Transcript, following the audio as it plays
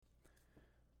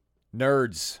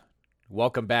Nerds,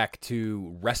 welcome back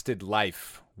to Rested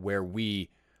Life, where we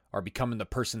are becoming the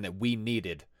person that we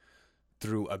needed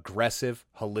through aggressive,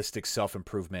 holistic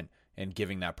self-improvement and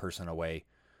giving that person away.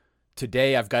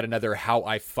 Today, I've got another How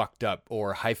I Fucked Up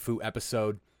or HIFU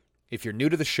episode. If you're new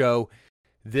to the show,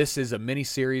 this is a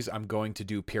mini-series I'm going to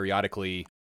do periodically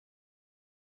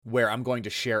where I'm going to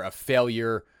share a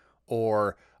failure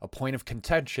or a point of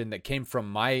contention that came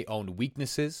from my own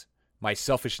weaknesses, my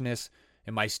selfishness,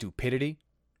 and my stupidity,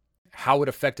 how it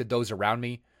affected those around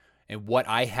me, and what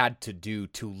I had to do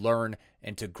to learn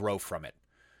and to grow from it.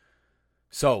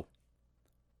 So,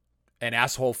 an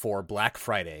asshole for Black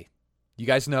Friday. You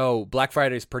guys know Black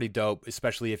Friday is pretty dope,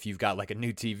 especially if you've got like a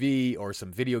new TV or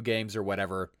some video games or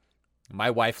whatever. My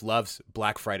wife loves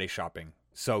Black Friday shopping,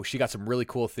 so she got some really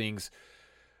cool things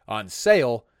on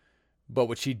sale, but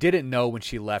what she didn't know when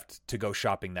she left to go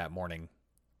shopping that morning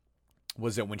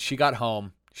was that when she got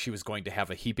home, she was going to have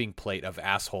a heaping plate of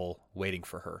asshole waiting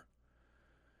for her.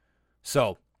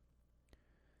 So,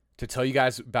 to tell you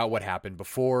guys about what happened,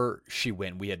 before she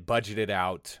went, we had budgeted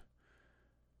out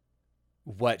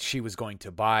what she was going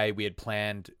to buy. We had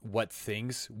planned what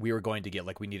things we were going to get.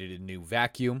 Like, we needed a new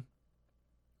vacuum.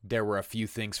 There were a few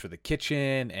things for the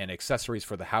kitchen and accessories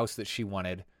for the house that she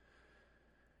wanted.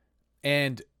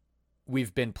 And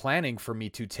we've been planning for me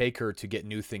to take her to get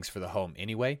new things for the home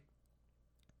anyway.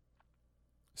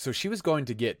 So she was going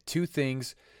to get two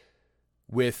things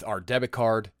with our debit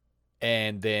card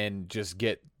and then just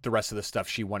get the rest of the stuff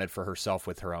she wanted for herself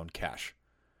with her own cash.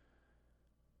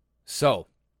 So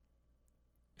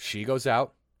she goes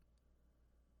out.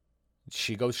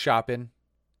 She goes shopping.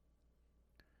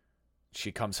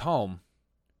 She comes home.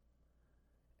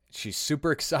 She's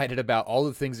super excited about all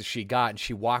the things that she got, and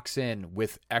she walks in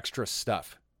with extra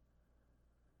stuff.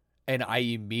 And I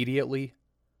immediately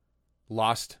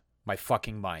lost my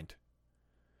fucking mind.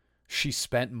 She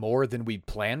spent more than we'd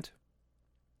planned.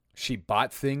 She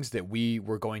bought things that we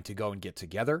were going to go and get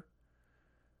together.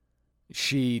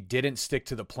 She didn't stick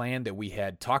to the plan that we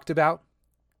had talked about.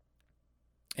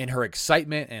 And her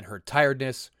excitement and her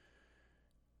tiredness,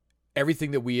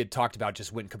 everything that we had talked about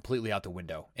just went completely out the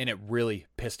window. And it really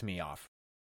pissed me off.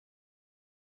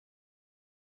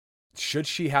 Should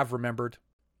she have remembered?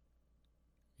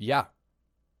 Yeah.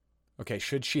 Okay,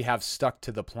 should she have stuck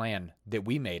to the plan that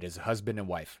we made as a husband and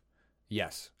wife?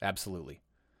 Yes, absolutely.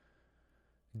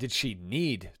 Did she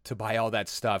need to buy all that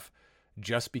stuff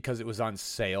just because it was on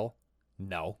sale?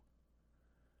 No.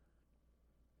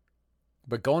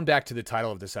 But going back to the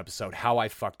title of this episode, How I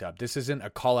Fucked Up, this isn't a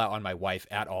call out on my wife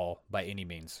at all by any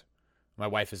means. My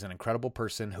wife is an incredible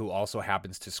person who also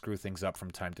happens to screw things up from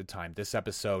time to time. This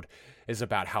episode is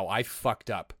about how I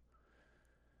fucked up.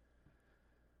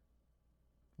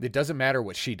 It doesn't matter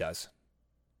what she does,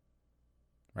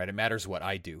 right? It matters what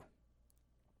I do.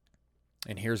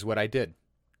 And here's what I did.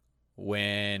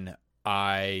 When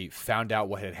I found out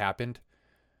what had happened,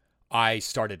 I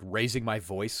started raising my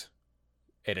voice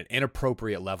at an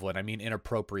inappropriate level. And I mean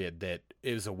inappropriate, that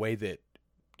it was a way that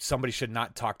somebody should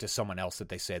not talk to someone else that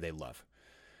they say they love.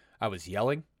 I was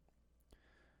yelling.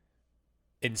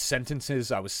 In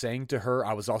sentences I was saying to her,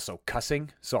 I was also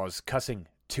cussing. So I was cussing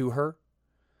to her.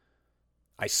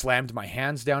 I slammed my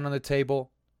hands down on the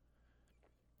table.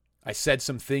 I said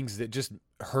some things that just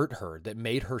hurt her, that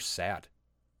made her sad.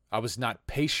 I was not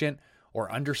patient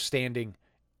or understanding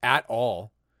at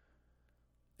all.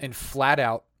 And flat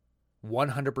out,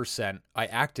 100%, I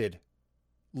acted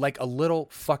like a little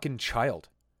fucking child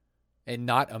and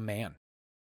not a man.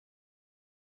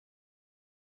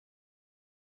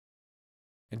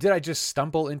 And did I just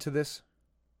stumble into this?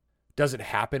 Does it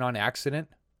happen on accident?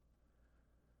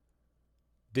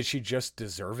 Did she just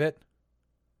deserve it?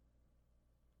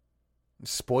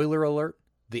 Spoiler alert,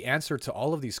 the answer to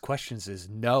all of these questions is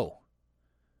no.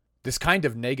 This kind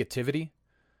of negativity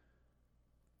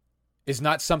is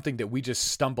not something that we just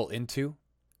stumble into.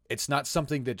 It's not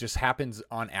something that just happens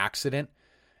on accident.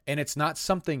 And it's not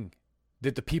something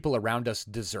that the people around us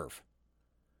deserve.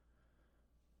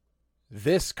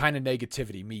 This kind of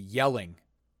negativity, me yelling,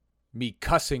 me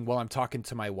cussing while I'm talking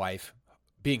to my wife,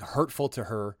 being hurtful to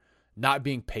her, not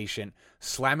being patient,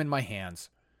 slamming my hands,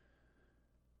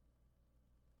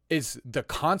 is the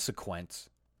consequence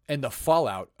and the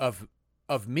fallout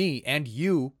of me and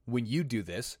you, when you do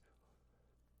this,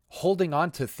 holding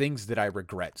on to things that I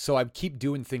regret. So I keep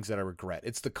doing things that I regret.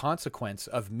 It's the consequence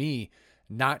of me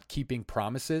not keeping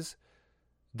promises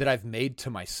that I've made to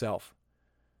myself.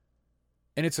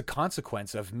 And it's a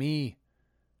consequence of me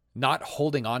not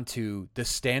holding on to the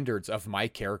standards of my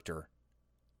character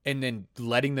and then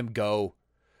letting them go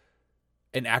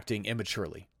and acting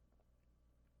immaturely.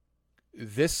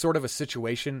 this sort of a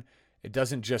situation, it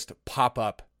doesn't just pop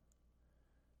up.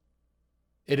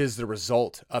 It is the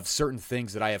result of certain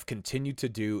things that I have continued to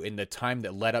do in the time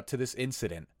that led up to this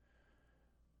incident.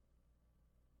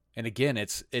 And again,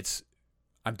 it's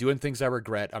I'm doing things I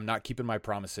regret. I'm not keeping my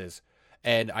promises,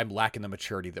 and I'm lacking the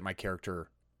maturity that my character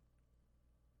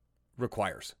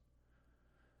requires.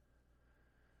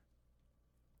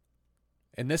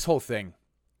 And this whole thing,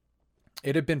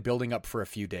 it had been building up for a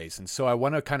few days. And so I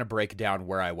want to kind of break down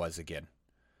where I was again.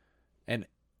 And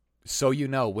so,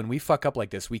 when we fuck up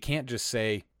like this, we can't just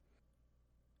say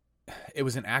it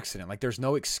was an accident. Like, there's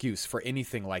no excuse for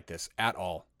anything like this at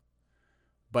all.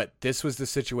 But this was the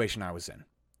situation I was in.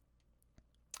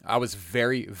 I was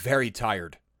very, very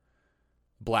tired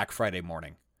Black Friday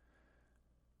morning.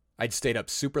 I'd stayed up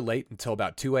super late until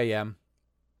about 2 a.m.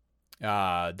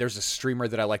 There's a streamer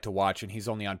that I like to watch, and he's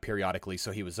only on periodically,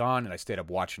 so he was on, and I stayed up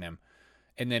watching him.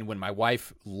 And then when my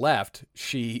wife left,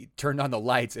 she turned on the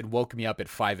lights and woke me up at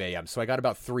 5 a.m., so I got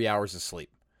about 3 hours of sleep.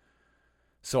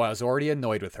 So I was already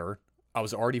annoyed with her. I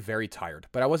was already very tired,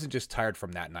 but I wasn't just tired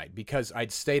from that night, because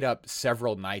I'd stayed up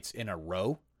several nights in a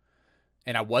row,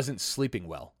 and I wasn't sleeping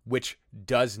well, which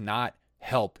does not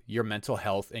help your mental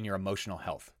health and your emotional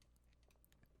health.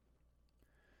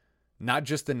 Not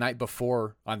just the night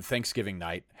before on Thanksgiving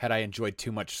night had I enjoyed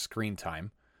too much screen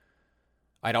time.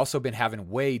 I'd also been having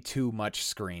way too much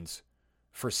screens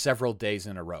for several days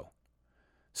in a row.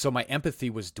 So my empathy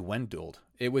was dwindled.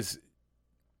 It was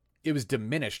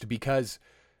diminished because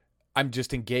I'm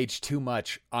just engaged too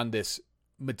much on this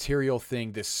material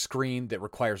thing, this screen that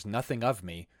requires nothing of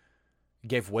me.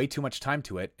 Gave way too much time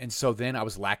to it, and so then I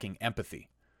was lacking empathy.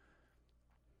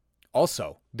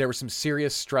 Also, there were some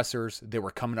serious stressors that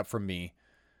were coming up for me,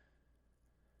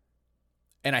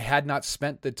 and I had not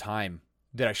spent the time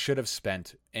that I should have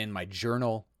spent in my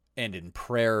journal and in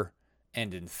prayer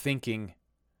and in thinking.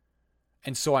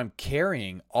 And so I'm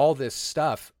carrying all this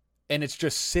stuff, and it's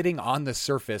just sitting on the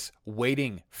surface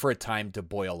waiting for a time to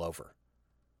boil over.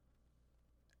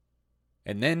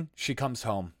 And then she comes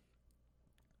home,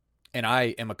 and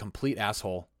I am a complete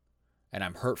asshole, and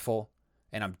I'm hurtful,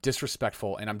 and I'm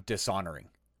disrespectful, and I'm dishonoring.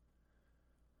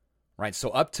 Right? So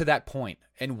up to that point,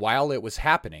 and while it was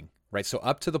happening, right? So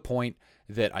up to the point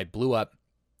that I blew up,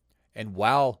 and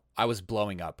while I was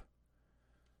blowing up,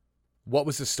 what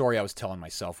was the story I was telling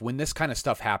myself? When this kind of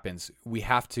stuff happens, we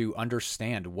have to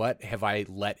understand, what have I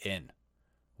let in?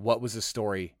 What was the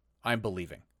story I'm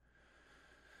believing?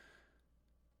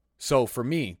 So for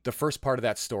me, the first part of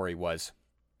that story was,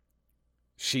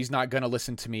 she's not going to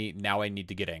listen to me, now I need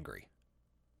to get angry.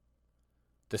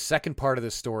 The second part of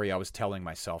the story I was telling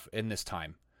myself in this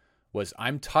time was,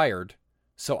 I'm tired,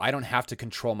 so I don't have to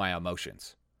control my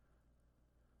emotions.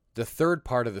 The third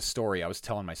part of the story I was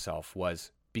telling myself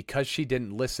was, because she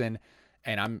didn't listen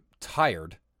and I'm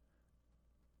tired,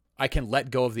 I can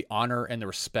let go of the honor and the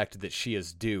respect that she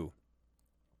is due,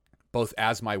 both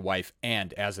as my wife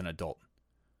and as an adult.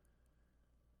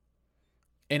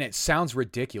 And it sounds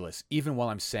ridiculous, even while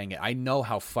I'm saying it. I know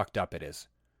how fucked up it is.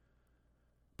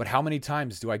 But how many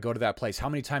times do I go to that place? How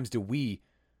many times do we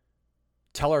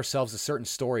tell ourselves a certain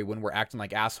story when we're acting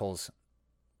like assholes,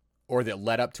 or that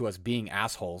led up to us being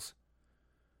assholes,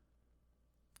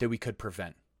 that we could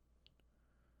prevent?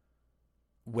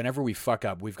 Whenever we fuck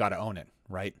up, we've got to own it,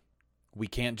 right? We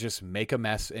can't just make a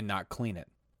mess and not clean it.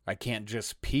 I can't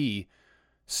just pee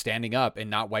standing up and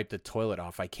not wipe the toilet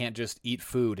off. I can't just eat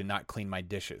food and not clean my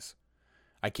dishes.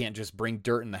 I can't just bring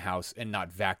dirt in the house and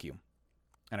not vacuum.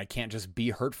 And I can't just be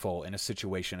hurtful in a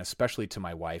situation, especially to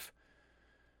my wife,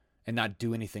 and not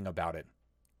do anything about it.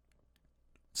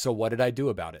 So what did I do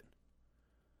about it?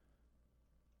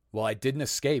 Well, I didn't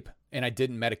escape, and I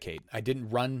didn't medicate. I didn't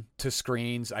run to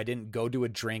screens. I didn't go do a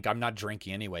drink. I'm not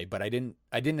drinking anyway, but I didn't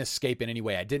escape in any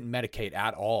way. I didn't medicate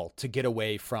at all to get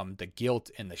away from the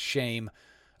guilt and the shame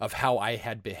of how I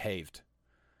had behaved.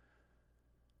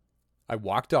 I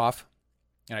walked off,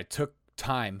 and I took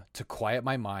time to quiet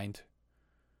my mind,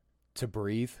 to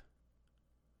breathe,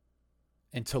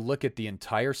 and to look at the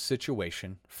entire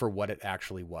situation for what it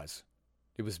actually was.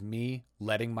 It was me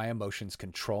letting my emotions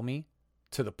control me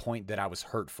to the point that I was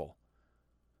hurtful.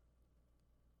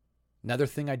 Another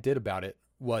thing I did about it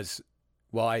was,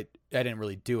 well, I didn't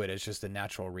really do it. It's just a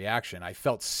natural reaction. I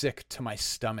felt sick to my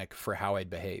stomach for how I'd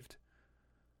behaved.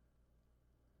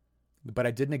 But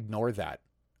I didn't ignore that.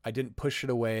 I didn't push it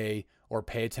away or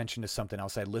pay attention to something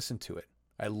else. I listened to it.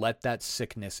 I let that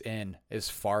sickness in as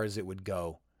far as it would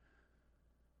go.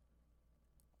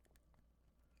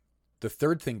 The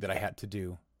third thing that I had to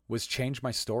do was change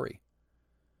my story.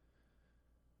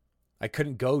 I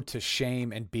couldn't go to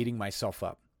shame and beating myself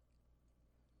up.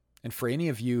 And for any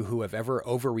of you who have ever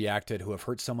overreacted, who have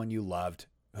hurt someone you loved,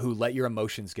 who let your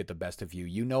emotions get the best of you,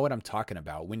 you know what I'm talking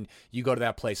about. When you go to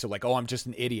that place of like, oh, I'm just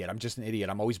an idiot.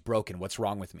 I'm always broken. What's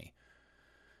wrong with me?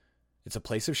 It's a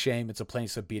place of shame. It's a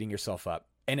place of beating yourself up.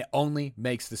 And it only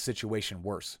makes the situation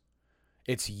worse.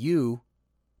 It's you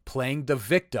playing the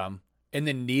victim and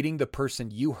then needing the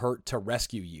person you hurt to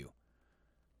rescue you.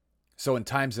 So in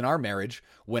times in our marriage,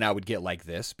 when I would get like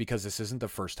this, because this isn't the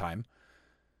first time,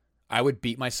 I would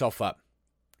beat myself up.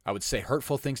 I would say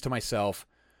hurtful things to myself.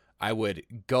 I would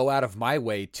go out of my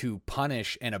way to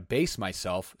punish and abase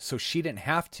myself so she didn't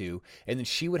have to. And then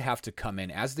she would have to come in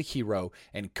as the hero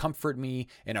and comfort me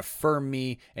and affirm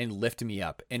me and lift me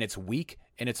up. And it's weak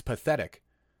and it's pathetic.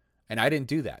 And I didn't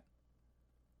do that.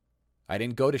 I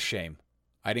didn't go to shame.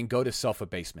 I didn't go to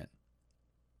self-abasement.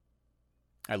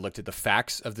 I looked at the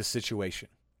facts of the situation.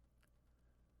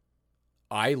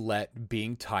 I let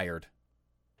being tired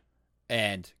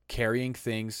and carrying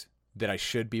things that I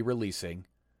should be releasing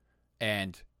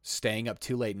and staying up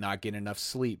too late, not getting enough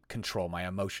sleep, control my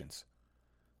emotions.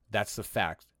 That's the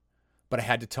fact. But I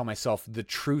had to tell myself the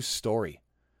true story,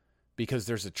 because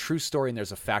there's a true story and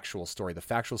there's a factual story. The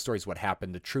factual story is what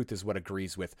happened. The truth is what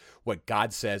agrees with what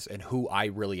God says and who I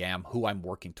really am, who I'm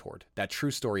working toward. That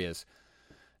true story is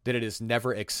that it is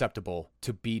never acceptable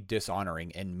to be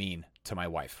dishonoring and mean to my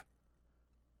wife.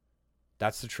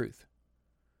 That's the truth.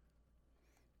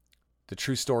 The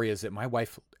true story is that my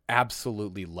wife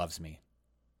absolutely loves me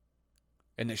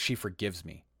and that she forgives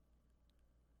me.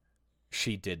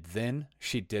 She did then,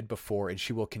 she did before, and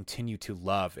she will continue to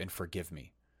love and forgive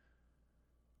me.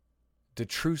 The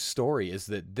true story is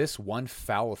that this one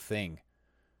foul thing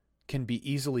can be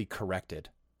easily corrected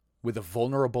with a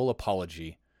vulnerable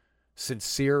apology,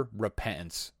 sincere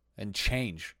repentance, and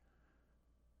change.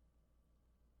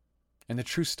 And the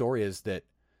true story is that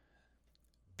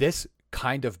this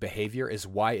kind of behavior is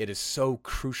why it is so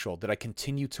crucial that I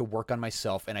continue to work on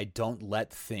myself and I don't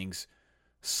let things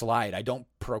slide. I don't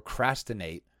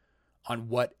procrastinate on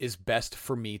what is best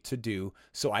for me to do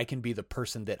so I can be the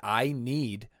person that I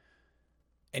need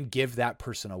and give that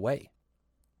person away.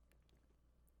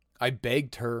 I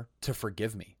begged her to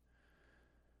forgive me.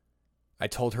 I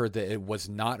told her that it was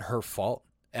not her fault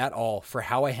at all for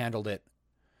how I handled it.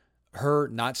 Her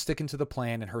not sticking to the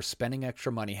plan and her spending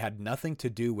extra money had nothing to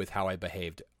do with how I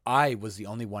behaved. I was the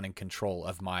only one in control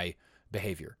of my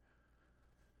behavior.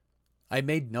 I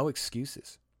made no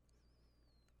excuses.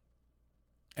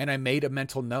 And I made a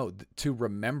mental note to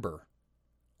remember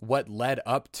what led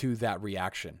up to that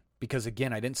reaction. Because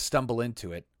again, I didn't stumble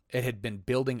into it. It had been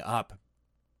building up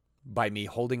by me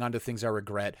holding on to things I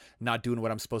regret, not doing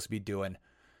what I'm supposed to be doing,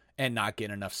 and not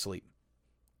getting enough sleep.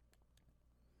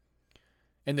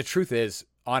 And the truth is,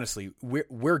 honestly,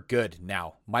 we're good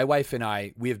now. My wife and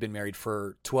I, we have been married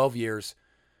for 12 years,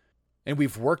 and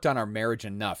we've worked on our marriage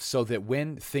enough so that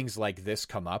when things like this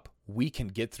come up, we can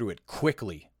get through it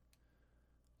quickly.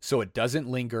 So it doesn't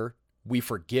linger. We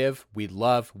forgive, we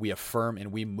love, we affirm,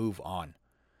 and we move on.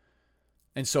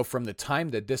 And so from the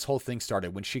time that this whole thing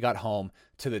started, when she got home,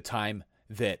 to the time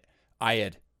that I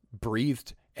had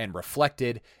breathed and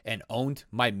reflected and owned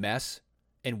my mess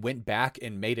and went back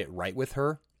and made it right with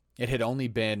her, it had only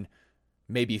been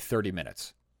maybe 30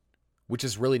 minutes, which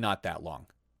is really not that long.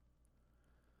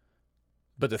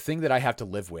 But the thing that I have to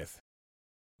live with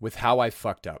how I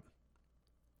fucked up,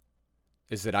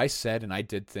 is that I said and I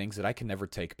did things that I can never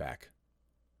take back.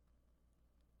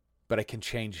 But I can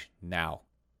change now,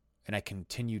 and I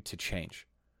continue to change.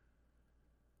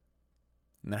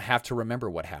 And I have to remember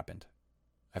what happened.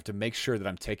 I have to make sure that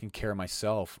I'm taking care of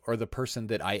myself, or the person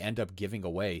that I end up giving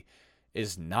away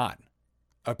is not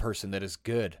a person that is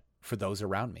good for those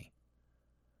around me.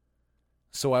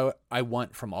 So I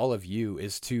want from all of you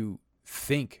is to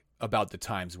think about the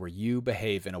times where you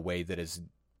behave in a way that is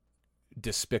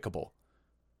despicable,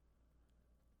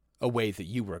 a way that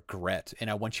you regret, and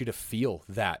I want you to feel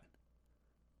that.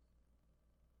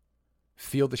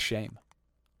 Feel the shame.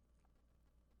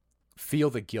 Feel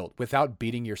the guilt without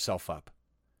beating yourself up.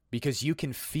 Because you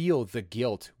can feel the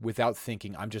guilt without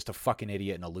thinking, I'm just a fucking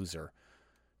idiot and a loser.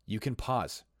 You can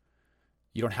pause.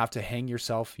 You don't have to hang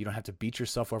yourself. You don't have to beat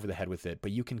yourself over the head with it,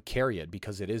 but you can carry it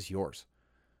because it is yours.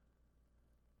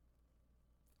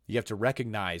 You have to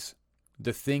recognize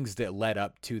the things that led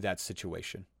up to that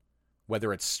situation.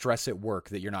 Whether it's stress at work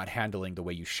that you're not handling the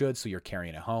way you should, so you're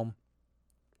carrying it home.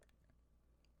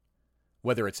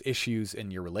 Whether it's issues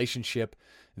in your relationship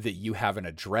that you haven't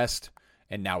addressed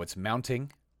and now it's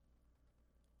mounting.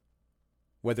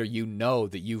 Whether you know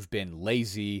that you've been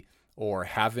lazy or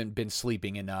haven't been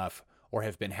sleeping enough or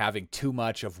have been having too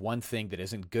much of one thing that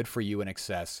isn't good for you in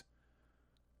excess.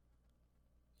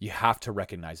 You have to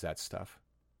recognize that stuff.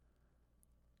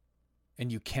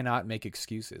 And you cannot make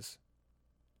excuses.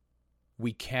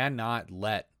 We cannot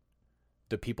let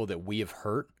the people that we have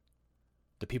hurt,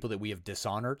 the people that we have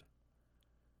dishonored,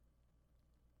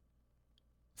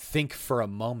 think for a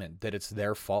moment that it's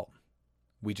their fault.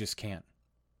 We just can't.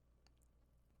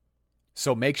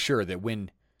 So make sure that when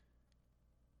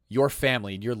your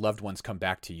family and your loved ones come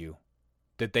back to you,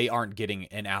 that they aren't getting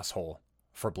an asshole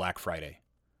for Black Friday.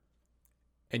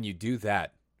 And you do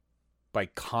that by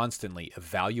constantly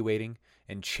evaluating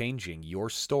and changing your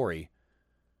story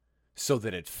so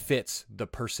that it fits the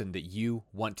person that you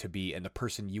want to be and the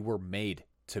person you were made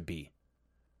to be.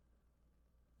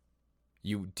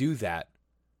 You do that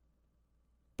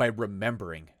by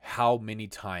remembering how many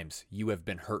times you have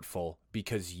been hurtful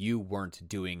because you weren't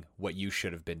doing what you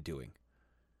should have been doing.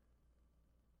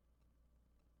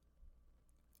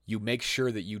 You make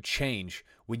sure that you change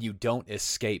when you don't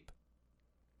escape.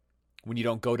 When you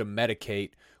don't go to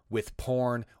medicate with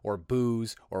porn or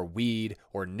booze or weed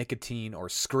or nicotine or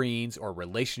screens or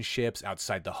relationships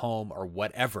outside the home or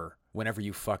whatever, whenever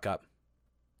you fuck up.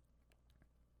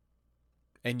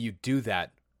 And you do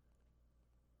that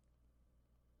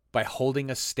by holding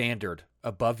a standard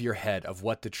above your head of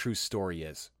what the true story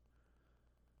is.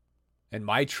 And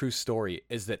my true story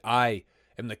is that I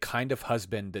am the kind of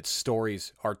husband that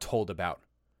stories are told about.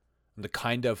 I'm the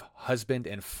kind of husband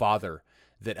and father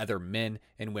that other men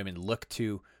and women look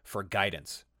to for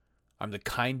guidance. I'm the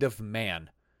kind of man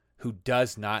who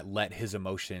does not let his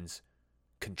emotions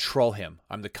control him.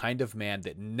 I'm the kind of man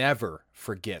that never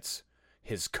forgets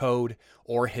his code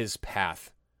or his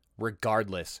path,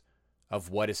 regardless of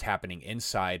what is happening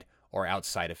inside or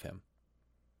outside of him.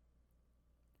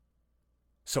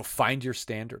 So find your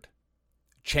standard.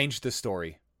 Change the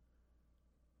story.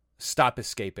 Stop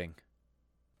escaping.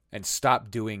 And stop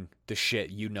doing the shit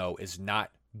you know is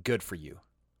not good for you.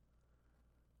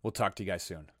 We'll talk to you guys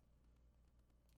soon.